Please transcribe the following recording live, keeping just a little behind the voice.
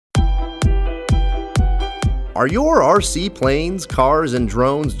Are your RC planes, cars, and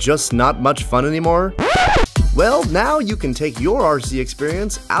drones just not much fun anymore? Well, now you can take your RC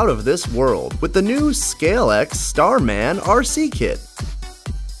experience out of this world with the new ScaleX Starman RC Kit.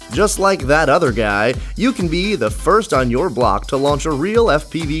 Just like that other guy, you can be the first on your block to launch a real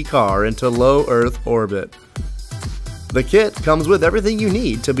FPV car into low Earth orbit. The kit comes with everything you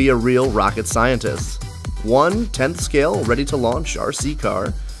need to be a real rocket scientist. One 10th scale ready-to-launch RC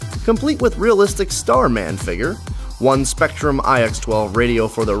car, complete with realistic Starman figure, one Spectrum IX-12 radio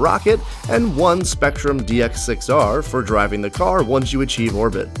for the rocket, and one Spectrum DX6R for driving the car once you achieve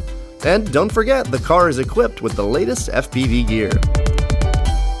orbit. And don't forget, the car is equipped with the latest FPV gear.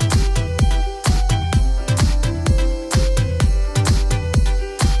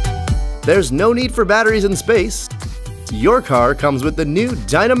 There's no need for batteries in space. Your car comes with the new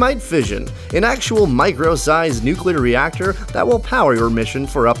Dynamite Fission, an actual micro-sized nuclear reactor that will power your mission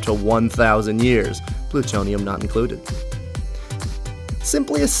for up to 1,000 years, plutonium not included.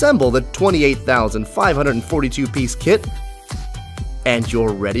 Simply assemble the 28,542-piece kit, and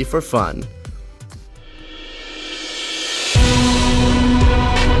you're ready for fun.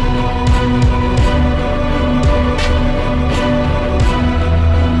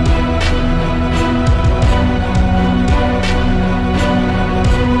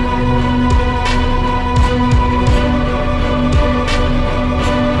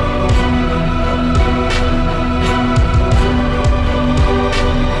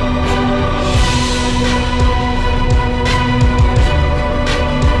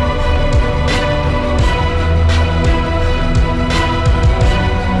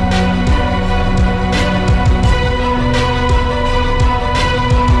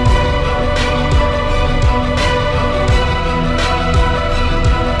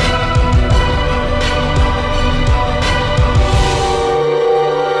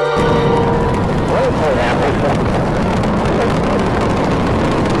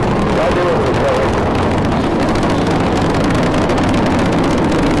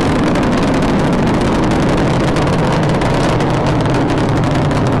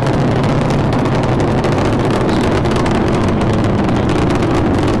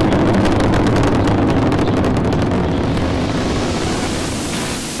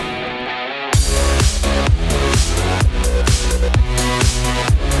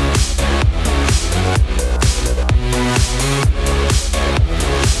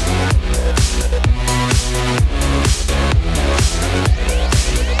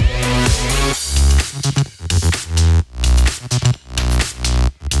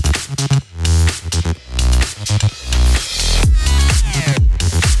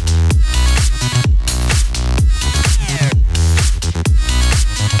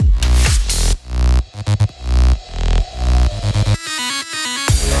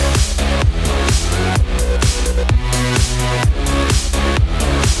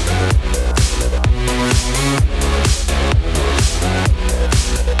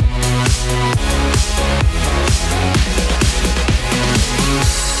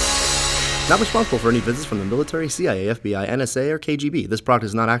 Not responsible for any visits from the military, CIA, FBI, NSA, or KGB. This product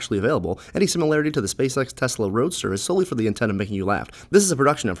is not actually available. Any similarity to the SpaceX Tesla Roadster is solely for the intent of making you laugh. This is a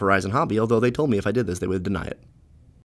production of Horizon Hobby, although they told me if I did this, they would deny it.